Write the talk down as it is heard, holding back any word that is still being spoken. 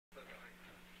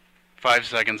5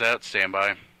 seconds out, stand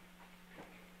by.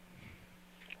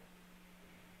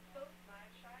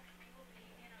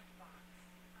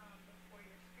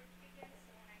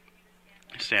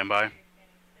 Stand by.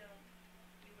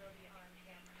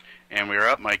 And we are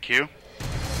up, my cue.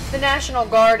 The National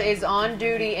Guard is on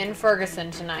duty in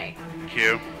Ferguson tonight.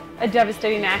 Cue. A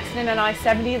devastating accident on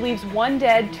I-70 leaves 1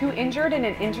 dead, 2 injured, and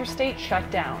an interstate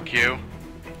shutdown. Cue.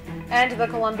 And the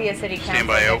Columbia City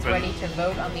Council is open. ready to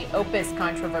vote on the Opus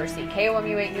controversy.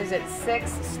 KOMU 8 News at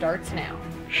 6 starts now.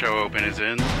 Show open is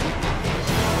in.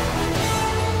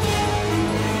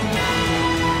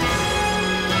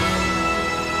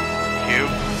 Cue.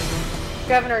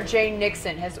 Governor Jay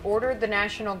Nixon has ordered the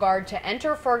National Guard to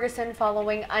enter Ferguson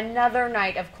following another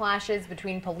night of clashes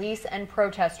between police and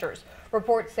protesters.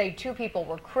 Reports say 2 people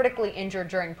were critically injured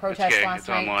during protests last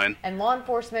night, and law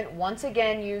enforcement once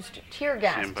again used tear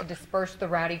gas to disperse the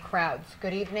rowdy crowds.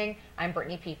 Good evening, I'm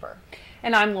Brittany Pieper.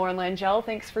 And I'm Lauren Langell.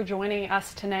 Thanks for joining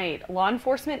us tonight. Law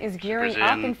enforcement is gearing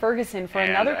up in Ferguson for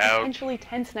another potentially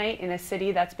tense night in a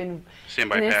city that's been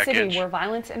city where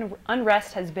violence and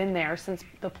unrest has been there since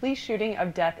the police shooting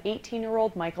of death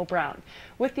 18-year-old Michael Brown.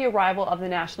 With the arrival of the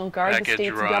National Guard, the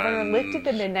state's governor lifted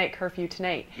the midnight curfew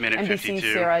tonight. NBC's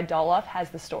Sarah Doloff has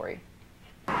the story.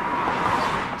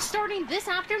 Starting this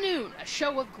afternoon, a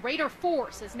show of greater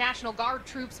force as National Guard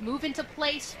troops move into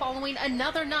place following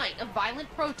another night of violent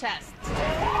protests.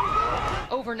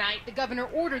 Overnight, the governor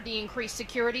ordered the increased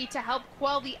security to help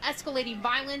quell the escalating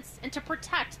violence and to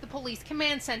protect the police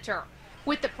command center.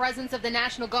 With the presence of the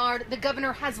National Guard, the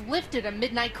governor has lifted a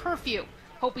midnight curfew,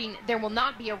 hoping there will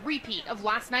not be a repeat of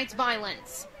last night's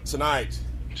violence. Tonight,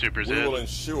 we will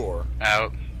ensure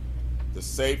the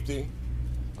safety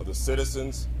of the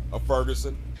citizens of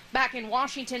Ferguson. Back in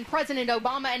Washington, President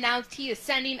Obama announced he is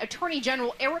sending Attorney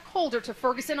General Eric Holder to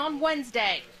Ferguson on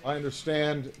Wednesday. I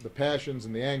understand the passions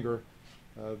and the anger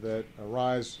that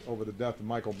arise over the death of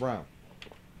Michael Brown.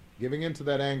 Giving into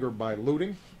that anger by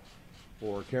looting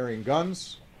or carrying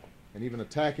guns and even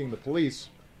attacking the police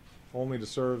only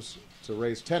serves to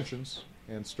raise tensions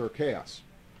and stir chaos.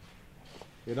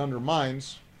 It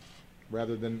undermines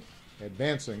rather than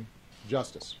advancing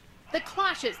justice. The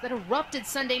clashes that erupted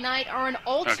Sunday night are an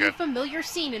all-too familiar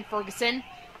scene in Ferguson.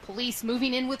 Police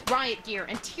moving in with riot gear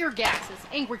and tear gas as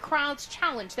angry crowds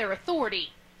challenge their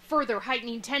authority. Further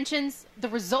heightening tensions, the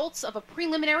results of a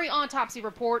preliminary autopsy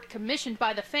report commissioned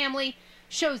by the family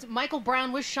shows Michael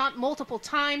Brown was shot multiple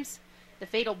times, the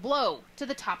fatal blow to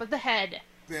the top of the head.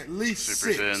 At least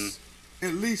six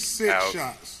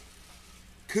shots.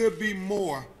 Could be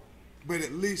more, but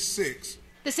at least 6.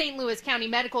 The St. Louis County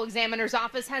Medical Examiner's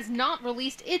Office has not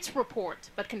released its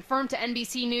report, but confirmed to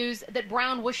NBC News that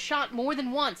Brown was shot more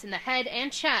than once in the head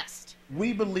and chest.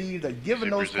 We believe that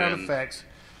given those kind of facts,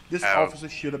 this officer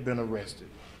should have been arrested.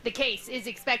 The case is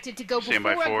expected to go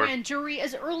before a grand jury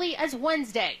as early as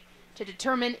Wednesday to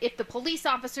determine if the police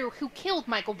officer who killed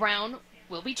Michael Brown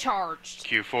will be charged.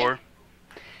 Q4.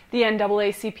 The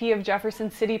NAACP of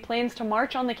Jefferson City plans to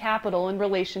march on the Capitol in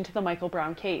relation to the Michael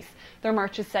Brown case. Their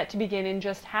march is set to begin in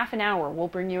just half an hour. We'll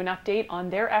bring you an update on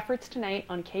their efforts tonight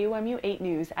on KOMU 8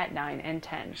 News at 9 and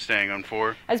 10. Staying on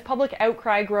 4. As public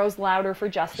outcry grows louder for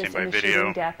justice in the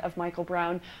shooting death of Michael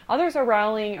Brown, others are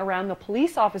rallying around the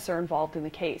police officer involved in the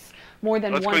case. More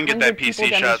than 100 people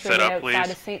demonstrated outside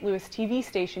a St. Louis TV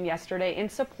station yesterday in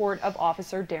support of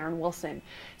Officer Darren Wilson.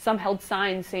 Some held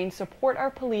signs saying, "Support our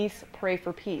police, pray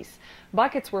for peace."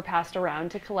 Buckets were passed around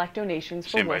to collect donations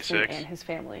for Wilson and his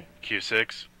family.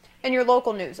 Q6. In your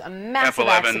local news, a massive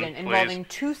accident involving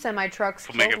 2 semi-trucks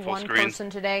killed 1 person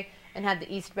today and had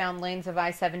the eastbound lanes of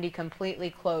I-70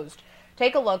 completely closed.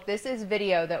 Take a look. This is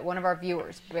video that one of our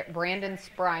viewers, Brandon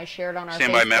Spry, shared on our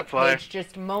Facebook page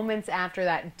just moments after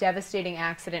that devastating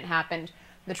accident happened.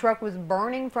 The truck was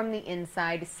burning from the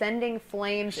inside, sending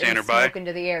flames and smoke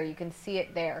into the air. You can see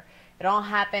it there. It all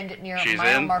happened near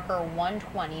mile marker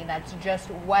 120. That's just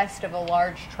west of a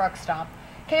large truck stop.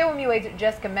 KOMU 8's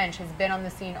Jessica Mensch has been on the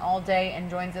scene all day and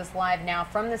joins us live now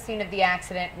from the scene of the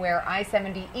accident where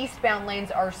I-70 eastbound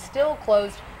lanes are still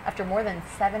closed after more than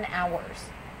 7 hours.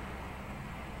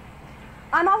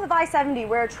 I'm off of I-70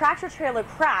 where a tractor trailer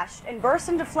crashed and burst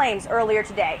into flames earlier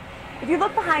today. If you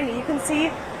look behind me, you can see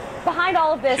behind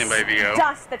all of this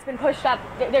dust that's been pushed up.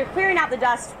 They're clearing out the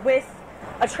dust with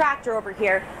a tractor over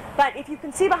here. But if you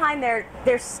can see behind there,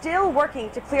 they're still working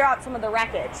to clear out some of the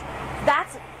wreckage.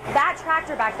 That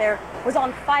tractor back there was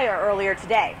on fire earlier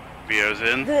today.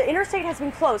 The interstate has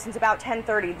been closed since about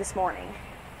 10:30 this morning.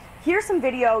 Here's some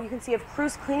video you can see of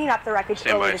crews cleaning up the wreckage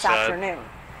early this afternoon.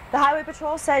 The Highway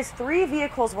Patrol says 3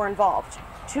 vehicles were involved,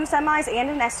 2 semis and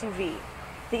an SUV.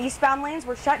 The eastbound lanes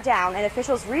were shut down and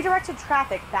officials redirected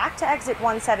traffic back to exit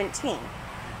 117.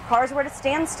 Cars were at a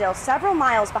standstill several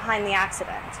miles behind the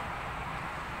accident.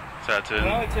 So that's it.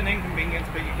 Well, it's an inconvenience,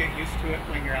 but you get used to it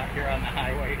when you're out here on the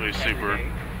highway. Really super.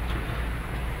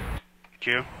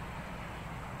 Q.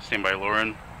 Stand by,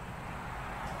 Lauren.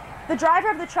 The driver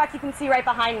of the truck you can see right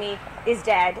behind me is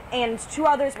dead, and 2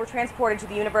 others were transported to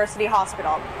the University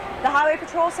Hospital. The Highway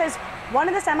Patrol says one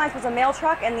of the semis was a mail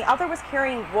truck and the other was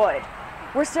carrying wood.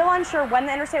 We're still unsure when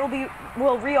the interstate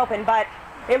will reopen, but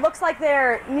it looks like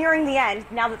they're nearing the end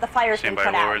now that the fire's been put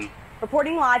out.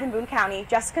 Reporting live in Boone County,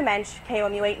 Jessica Mensch,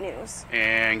 KOMU 8 News.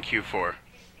 And Q4.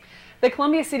 The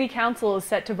Columbia City Council is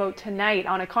set to vote tonight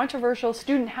on a controversial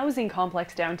student housing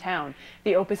complex downtown.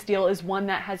 The Opus deal is one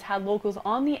that has had locals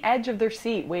on the edge of their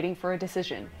seat waiting for a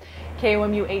decision.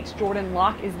 KOMU 8's Jordan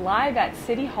Locke is live at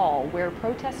City Hall, where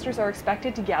protesters are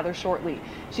expected to gather shortly.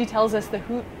 She tells us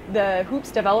the hoops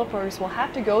developers will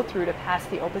have to go through to pass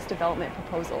the Opus development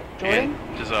proposal. Jordan?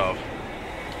 And dissolve.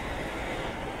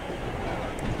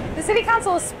 The City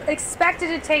Council is expected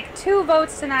to take 2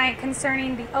 votes tonight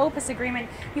concerning the Opus agreement.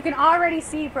 You can already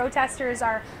see protesters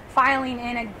are filing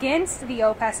in against the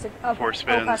Opus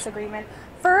agreement.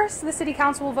 First, the City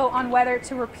Council will vote on whether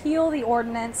to repeal the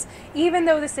ordinance, even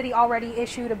though the city already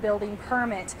issued a building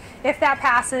permit. If that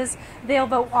passes, they'll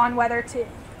vote on whether to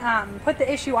put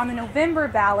the issue on the November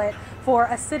ballot for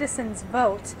a citizens'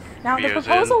 vote. Now, the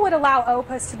proposal would allow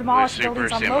Opus to demolish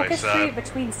buildings on Locust Street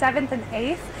between 7th and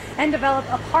 8th and develop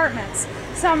apartments.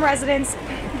 Some residents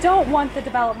don't want the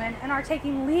development and are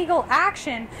taking legal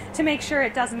action to make sure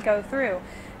it doesn't go through.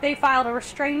 They filed a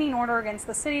restraining order against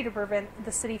the city to prevent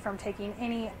the city from taking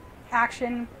any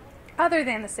action other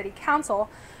than the City Council.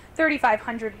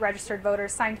 3,500 registered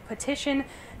voters signed a petition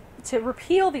to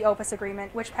repeal the Opus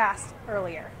agreement, which passed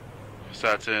earlier.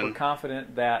 We're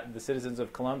confident that the citizens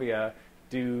of Columbia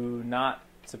do not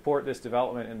support this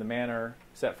development in the manner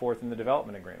set forth in the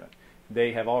development agreement.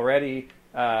 They have already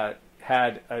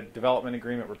had a development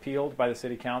agreement repealed by the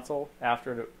City Council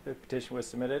after the petition was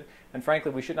submitted, and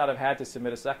frankly, we should not have had to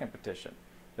submit a second petition.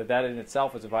 That in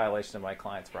itself is a violation of my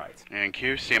client's rights. And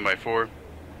Q, stand by 4.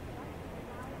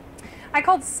 I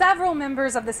called several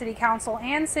members of the City Council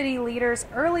and city leaders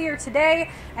earlier today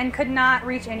and could not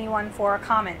reach anyone for a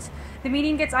comment. The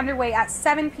meeting gets underway at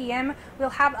 7 p.m. We'll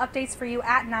have updates for you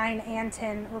at 9 and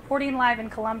 10. Reporting live in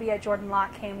Columbia, Jordan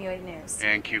Locke, KOMU 8 News.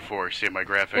 And Q4, stand by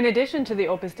graphic. In addition to the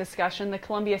Opus discussion, the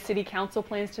Columbia City Council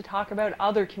plans to talk about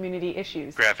other community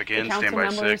issues. Graphic in, stand by 6. The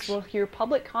council members will hear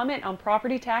public comment on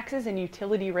property taxes and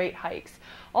utility rate hikes.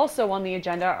 Also on the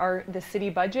agenda are the city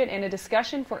budget and a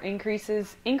discussion for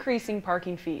increasing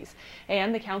parking fees.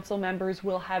 And the council members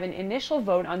will have an initial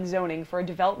vote on zoning for a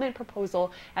development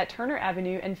proposal at Turner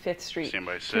Avenue and 5th Street. Stand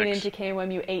by 6. Tune in to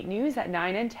KOMU 8 News at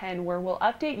 9 and 10, where we'll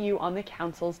update you on the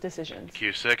council's decisions.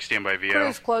 Q6, stand by VO.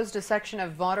 Crews closed a section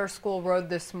of Vaughter School Road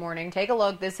this morning. Take a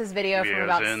look. This is video from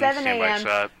about 7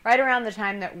 a.m., right around the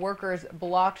time that workers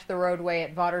blocked the roadway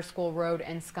at Vaughter School Road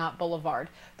and Scott Boulevard.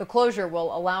 The closure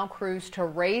will allow crews to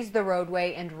raise the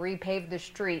roadway and repave the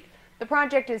street. The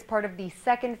project is part of the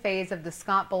second phase of the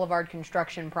Scott Boulevard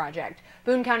construction project.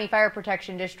 Boone County Fire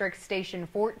Protection District Station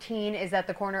 14 is at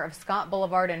the corner of Scott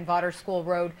Boulevard and Vaughter School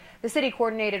Road. The city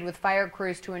coordinated with fire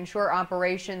crews to ensure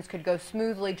operations could go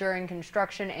smoothly during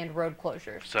construction and road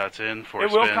closures. So that's in.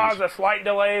 It will cause a slight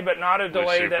delay, but not a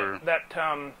delay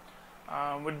that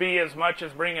would be as much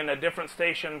as bringing a different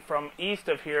station from east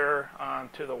of here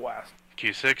to the west.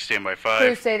 Q6, stand by 5.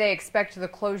 Crews say they expect the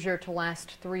closure to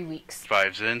last 3 weeks.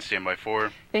 5's in, stand by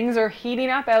 4. Things are heating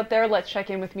up out there. Let's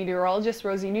check in with meteorologist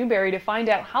Rosie Newberry to find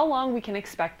out how long we can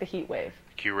expect the heat wave.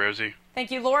 Q, Rosie. Thank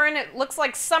you, Lauren. It looks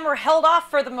like summer held off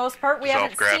for the most part. We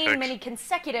haven't seen many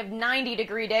consecutive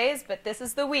 90-degree days, but this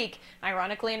is the week.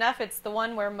 Ironically enough, it's the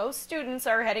one where most students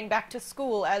are heading back to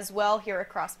school as well here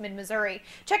across mid-Missouri.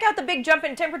 Check out the big jump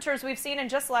in temperatures we've seen in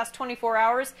just the last 24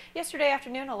 hours. Yesterday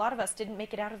afternoon, a lot of us didn't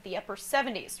make it out of the upper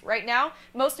 70s. Right now,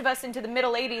 most of us into the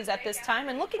middle 80s at this time.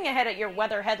 And looking ahead at your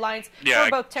weather headlines for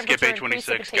both temperature and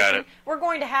precipitation, we're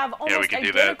going to have almost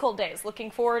identical days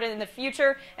looking forward in the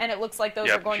future, and it looks like those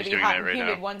are going to be hot and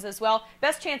humid ones as well.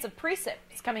 Best chance of precip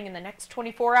is coming in the next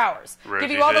 24 hours.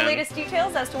 Give you all the latest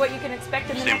details as to what you can expect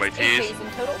in the next 8 days in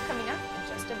total coming up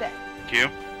in just a bit. Q.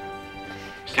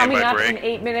 Coming up in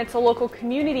 8 minutes, a local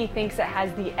community thinks it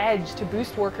has the edge to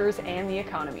boost workers and the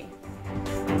economy.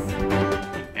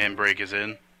 And break is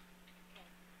in.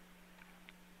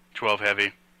 12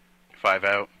 heavy. 5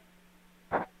 out.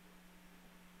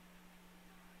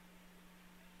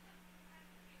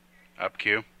 Up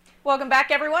Q. Welcome back,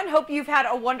 everyone. Hope you've had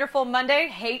a wonderful Monday.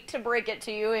 Hate to break it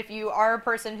to you if you are a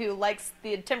person who likes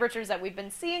the temperatures that we've been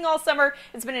seeing all summer.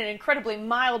 It's been an incredibly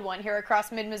mild one here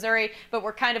across mid-Missouri, but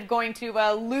we're kind of going to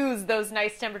lose those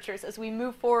nice temperatures as we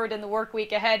move forward in the work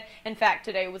week ahead. In fact,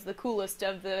 today was the coolest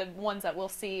of the ones that we'll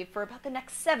see for about the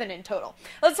next 7 in total.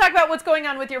 Let's talk about what's going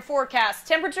on with your forecast.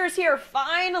 Temperatures here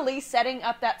finally setting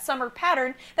up that summer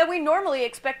pattern that we normally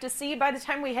expect to see by the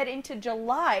time we head into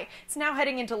July. It's now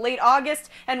heading into late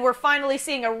August, and we're finally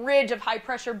seeing a ridge of high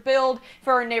pressure build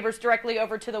for our neighbors directly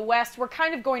over to the west. We're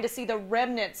kind of going to see the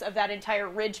remnants of that entire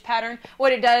ridge pattern.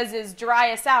 What it does is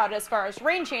dry us out as far as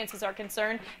rain chances are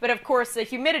concerned, but of course the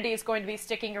humidity is going to be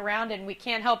sticking around, and we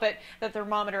can't help it. The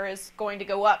thermometer is going to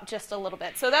go up just a little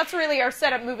bit. So that's really our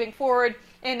setup moving forward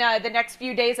in the next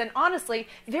few days, and honestly,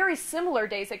 very similar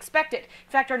days expected. In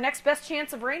fact, our next best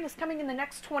chance of rain is coming in the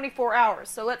next 24 hours,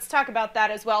 so let's talk about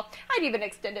that as well. I'd even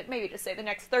extend it maybe to say the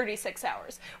next 36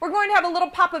 hours. We're going to have a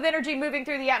little pop of energy moving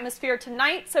through the atmosphere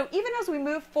tonight, so even as we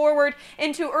move forward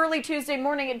into early Tuesday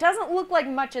morning, it doesn't look like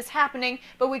much is happening,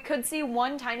 but we could see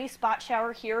one tiny spot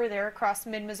shower here or there across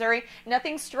mid-Missouri.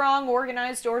 Nothing strong,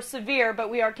 organized, or severe, but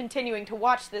we are continuing to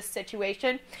watch this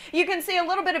situation. You can see a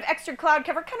little bit of extra cloud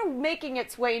cover kind of making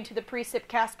its way into the precip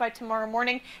cast by tomorrow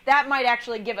morning. That might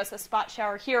actually give us a spot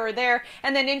shower here or there,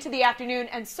 and then into the afternoon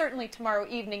and certainly tomorrow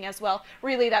evening as well.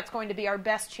 Really, that's going to be our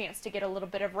best chance to get a little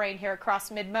bit of rain here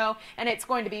across mid-Mo, and it's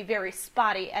going to be very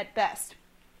spotty at best.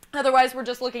 Otherwise, we're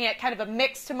just looking at kind of a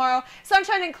mix tomorrow.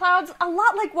 Sunshine and clouds, a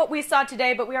lot like what we saw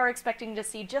today, but we are expecting to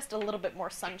see just a little bit more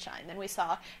sunshine than we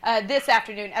saw this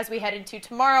afternoon as we head into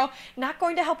tomorrow. Not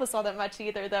going to help us all that much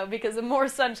either, though, because the more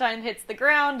sunshine hits the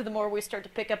ground, the more we start to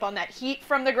pick up on that heat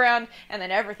from the ground, and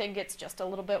then everything gets just a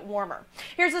little bit warmer.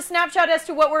 Here's a snapshot as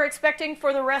to what we're expecting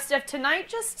for the rest of tonight.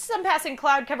 Just some passing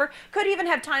cloud cover. Could even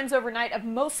have times overnight of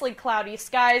mostly cloudy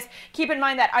skies. Keep in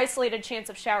mind that isolated chance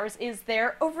of showers is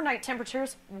there. Overnight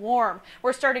temperatures warm.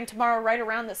 We're starting tomorrow right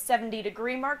around the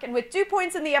 70-degree mark, and with dew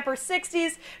points in the upper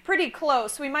 60s, pretty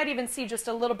close. We might even see just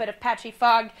a little bit of patchy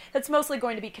fog that's mostly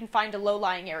going to be confined to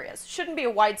low-lying areas. Shouldn't be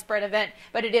a widespread event,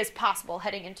 but it is possible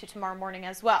heading into tomorrow morning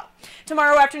as well.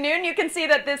 Tomorrow afternoon, you can see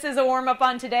that this is a warm-up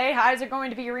on today. Highs are going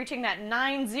to be reaching that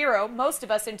 90, most of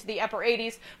us into the upper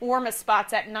 80s, warmest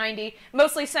spots at 90,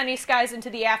 mostly sunny skies into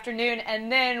the afternoon,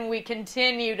 and then we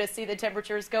continue to see the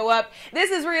temperatures go up. This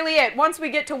is really it. Once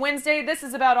we get to Wednesday, this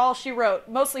is about all she wrote.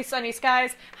 Mostly sunny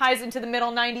skies, highs into the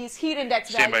middle 90s, heat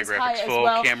index values high as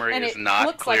well, and it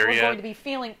looks like we're going to be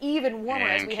feeling even warmer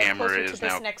as we head closer to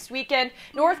this next weekend.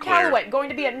 North Callaway going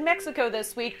to be at Mexico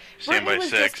this week. Brittany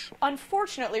was just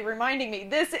unfortunately reminding me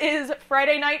this is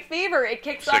Friday Night Fever. It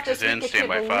kicks off this week. I can't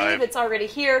believe it's already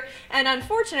here, and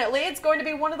unfortunately it's going to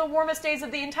be one of the warmest days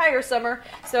of the entire summer.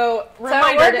 So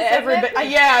reminder to everybody,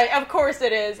 yeah, of course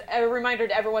it is. A reminder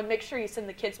to everyone, make sure you send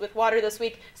the kids with water this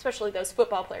week, especially those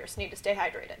football players need to stay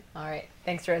hydrated. All right.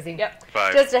 Thanks, Rosie. Yep.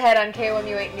 5. Just ahead on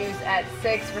KOMU 8 News at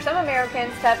 6. For some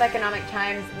Americans, tough economic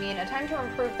times mean a time to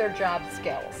improve their job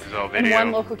skills. And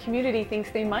one local community thinks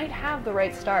they might have the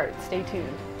right start. Stay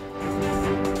tuned.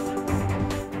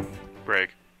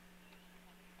 Break.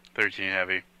 13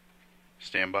 heavy.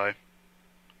 Stand by.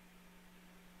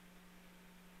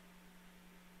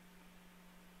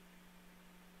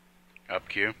 Up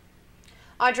Q.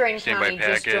 Audrain County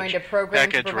just joined a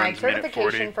program to provide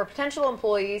certification for potential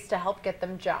employees to help get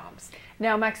them jobs.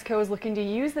 Now Mexico is looking to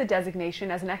use the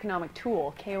designation as an economic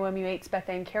tool. KOMU 8's Beth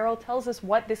Ann Carroll tells us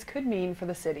what this could mean for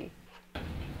the city.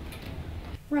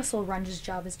 Russell Runge's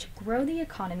job is to grow the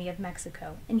economy of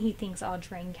Mexico, and he thinks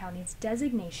Audrain County's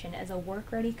designation as a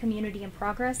work-ready community in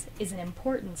progress is an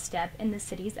important step in the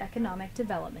city's economic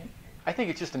development. I think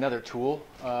it's just another tool,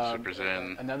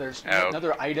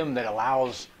 another item that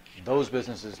allows those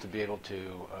businesses to be able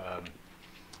to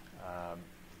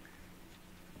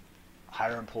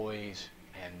hire employees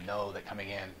and know that coming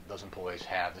in, those employees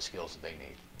have the skills that they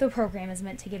need. The program is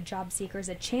meant to give job seekers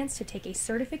a chance to take a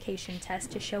certification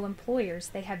test to show employers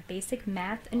they have basic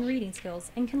math and reading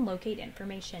skills and can locate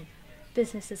information.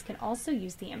 Businesses can also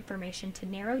use the information to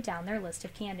narrow down their list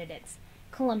of candidates.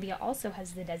 Columbia also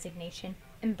has the designation,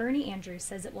 and Bernie Andrews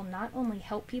says it will not only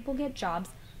help people get jobs,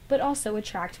 but also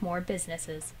attract more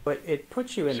businesses. But it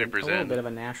puts you in a little bit of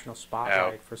a national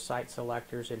spotlight for site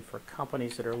selectors and for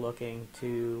companies that are looking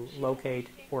to locate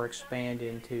or expand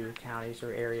into counties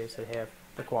or areas that have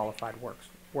the qualified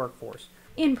workforce.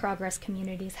 In progress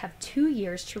communities have 2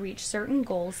 years to reach certain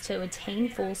goals to attain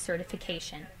full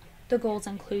certification. The goals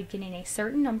include getting a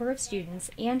certain number of students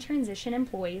and transition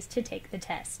employees to take the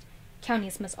test.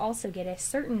 Counties must also get a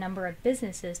certain number of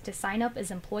businesses to sign up as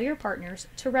employer partners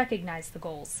to recognize the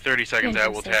goals. 30 seconds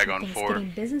out, we'll tag on 4. Getting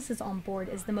businesses on board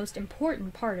is the most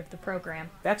important part of the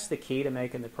program. That's the key to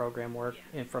making the program work,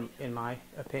 in my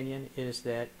opinion, is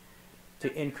that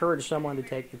to encourage someone to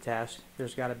take the test,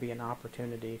 there's got to be an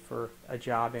opportunity for a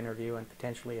job interview and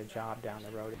potentially a job down the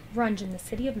road. Runge and the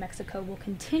City of Mexico will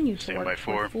continue to work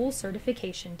for full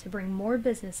certification to bring more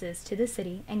businesses to the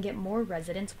city and get more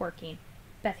residents working.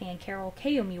 Bethany and Carroll,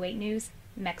 KOMU 8 News,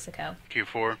 Mexico.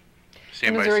 Q4.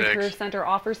 The Missouri Career Center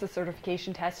offers the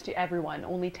certification test to everyone.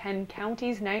 Only 10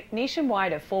 counties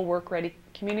nationwide have full work-ready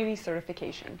community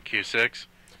certification. Q6.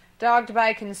 Dogged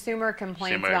by consumer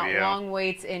complaints about long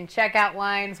waits in checkout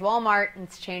lines, Walmart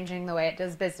is changing the way it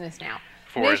does business now.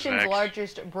 The nation's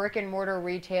largest brick-and-mortar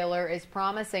retailer is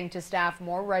promising to staff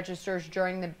more registers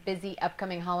during the busy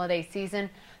upcoming holiday season.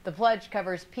 The pledge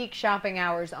covers peak shopping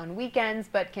hours on weekends,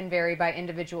 but can vary by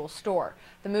individual store.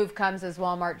 The move comes as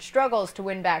Walmart struggles to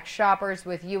win back shoppers,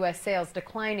 with U.S. sales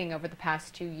declining over the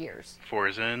past 2 years. 4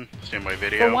 is in. Standby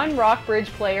video. For one Rockbridge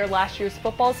player, last year's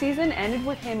football season ended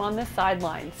with him on the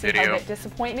sidelines. See how that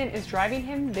disappointment is driving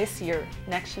him this year.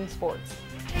 Next in sports.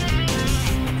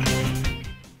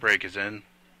 Break is in.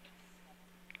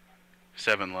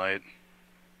 7 light.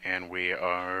 And we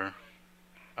are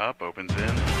up. Opens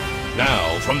in.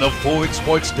 Now, from the Forward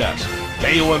Sports Desk,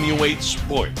 KOMU 8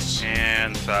 Sports.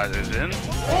 And side is in.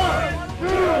 1, 2,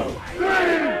 3.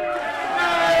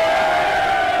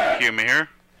 Cue me here.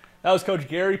 That was Coach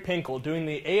Gary Pinkel doing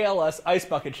the ALS Ice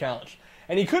Bucket Challenge.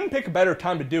 And he couldn't pick a better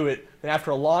time to do it than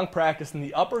after a long practice in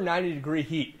the upper 90-degree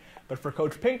heat. But for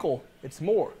Coach Pinkel, it's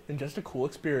more than just a cool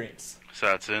experience.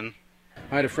 Shots in.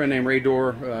 I had a friend named Ray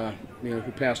Dorr,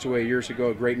 who passed away years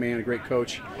ago. A great man, a great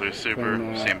coach. Blue super.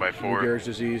 Standby 4. Gary's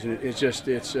disease, and it's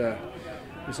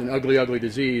an ugly, ugly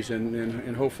disease,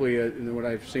 and hopefully, what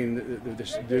I've seen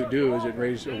this do is it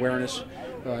raise awareness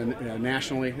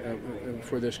nationally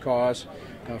for this cause,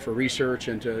 for research,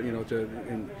 and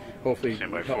and hopefully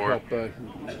help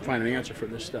find an answer for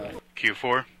this stuff.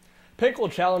 Q4.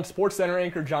 Pinkel challenged SportsCenter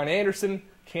anchor John Anderson,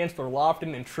 Chancellor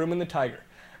Lofton, and Truman the Tiger.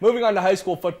 Moving on to high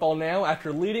school football now.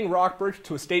 After leading Rockbridge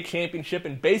to a state championship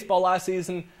in baseball last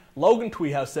season, Logan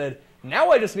Tweehouse said, "Now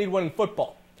I just need one in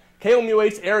football." KOMU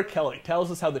 8's Eric Kelly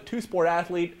tells us how the two-sport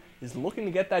athlete is looking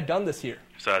to get that done this year.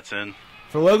 Shots in.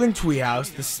 For Logan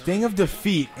Tweehouse, the sting of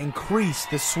defeat increased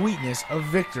the sweetness of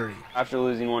victory. After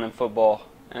losing one in football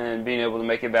and being able to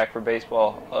make it back for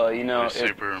baseball,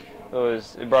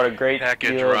 it brought a great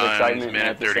deal of excitement, and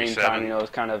at the same time, it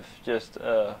was kind of just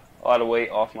a lot of weight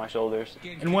off my shoulders.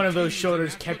 And one of those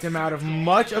shoulders kept him out of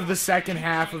much of the second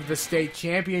half of the state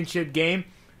championship game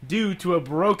due to a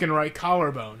broken right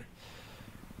collarbone.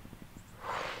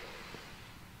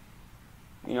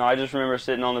 I just remember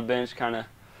sitting on the bench kind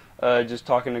of just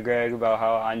talking to Greg about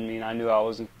how, I knew I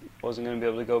wasn't going to be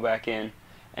able to go back in.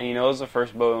 And, it was the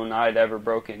first bone I'd ever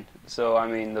broken. So,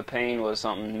 the pain was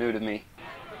something new to me.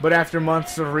 But after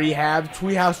months of rehab,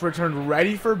 Tweehouse returned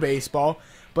ready for baseball,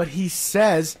 but he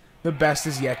says the best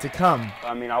is yet to come.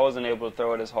 I wasn't able to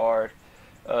throw it as hard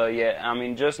yet.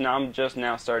 I'm just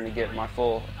now starting to get my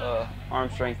full arm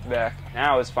strength back.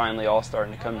 Now it's finally all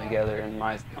starting to come together, and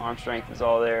my arm strength is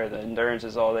all there, the endurance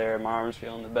is all there, my arm's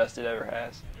feeling the best it ever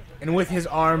has. And with his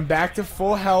arm back to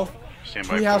full health,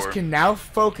 Tweehouse can now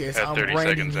focus on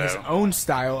branding his own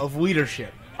style of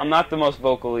leadership. I'm not the most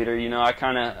vocal leader,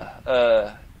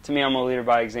 to me I'm a leader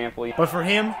by example. But for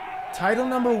him, title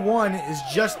number 1 is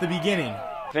just the beginning.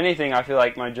 If anything, I feel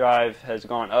like my drive has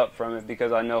gone up from it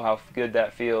because I know how good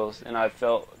that feels, and I've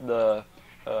felt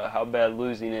how bad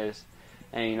losing is,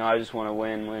 and I just want to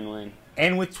win, win, win.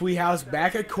 And with Tweehouse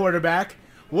back at quarterback,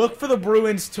 look for the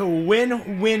Bruins to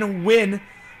win, win, win,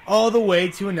 all the way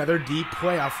to another deep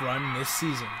playoff run this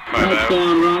season.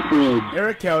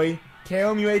 Eric Kelly,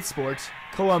 KOMU 8 Sports,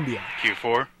 Columbia.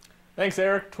 Q4. Thanks,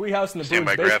 Eric. Tweehouse and the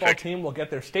Bruins baseball team will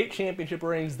get their state championship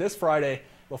rings this Friday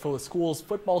before the school's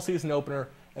football season opener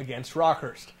against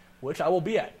Rockhurst, which I will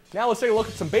be at. Now let's take a look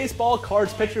at some baseball.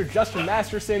 Cards pitcher Justin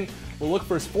Masterson will look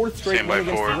for his 4th straight win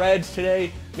against the Reds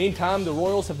today. Meantime, the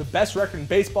Royals have the best record in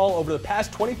baseball over the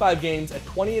past 25 games at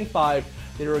 20-5.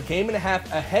 They are a game and a half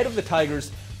ahead of the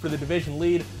Tigers for the division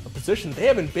lead, a position they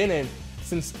haven't been in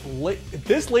since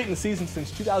this late in the season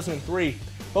since 2003.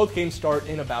 Both games start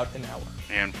in about an hour.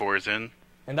 And 4 is in.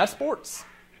 And that's sports.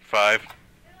 5.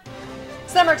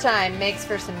 Summertime makes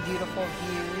for some beautiful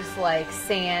views like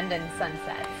sand and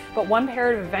sunset. But one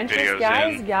pair of adventurous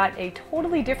guys got a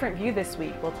totally different view this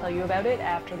week. We'll tell you about it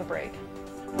after the break.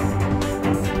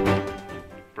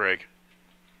 Break.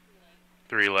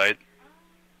 3 light.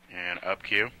 And up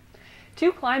Q.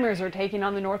 2 climbers are taking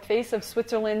on the north face of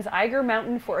Switzerland's Eiger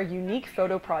Mountain for a unique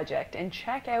photo project, and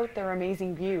check out their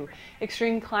amazing view.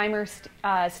 Extreme climber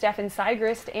Stefan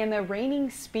Sigrist and the reigning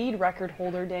speed record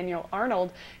holder Daniel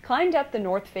Arnold climbed up the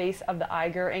north face of the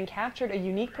Eiger and captured a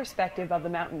unique perspective of the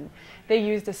mountain. They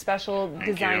used a special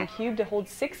design cube to hold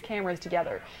 6 cameras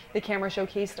together. The camera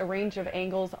showcased a range of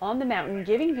angles on the mountain,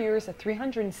 giving viewers a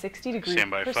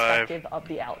 360-degree perspective of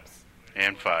the Alps.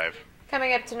 And 5.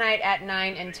 Coming up tonight at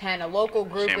 9 and 10, a local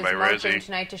group is marching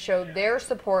tonight to show their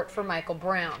support for Michael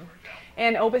Brown.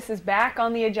 And Opus is back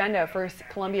on the agenda for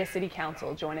Columbia City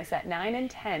Council. Join us at 9 and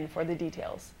 10 for the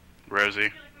details. Rosie.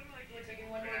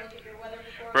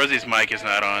 Rosie's mic is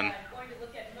not on.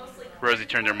 Rosie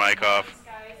turned her mic off.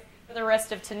 For the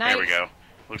rest of tonight. There we go.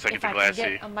 Looks like it's a glassy. If I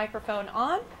can get a microphone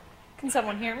on. Can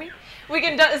someone hear me? We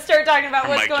can start talking about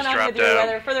what's going on with your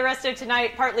weather. For the rest of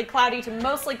tonight, partly cloudy to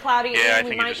mostly cloudy. Yeah, and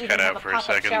we might even have a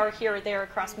pop-up shower here or there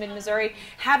across mid-Missouri.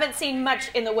 Haven't seen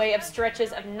much in the way of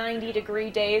stretches of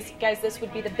 90-degree days. Guys, this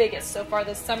would be the biggest so far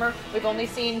this summer. We've only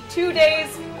seen 2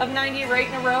 days of 90 right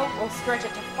in a row. We'll stretch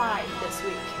it to 5 this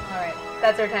week. All right.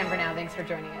 That's our time for now. Thanks for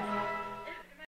joining us.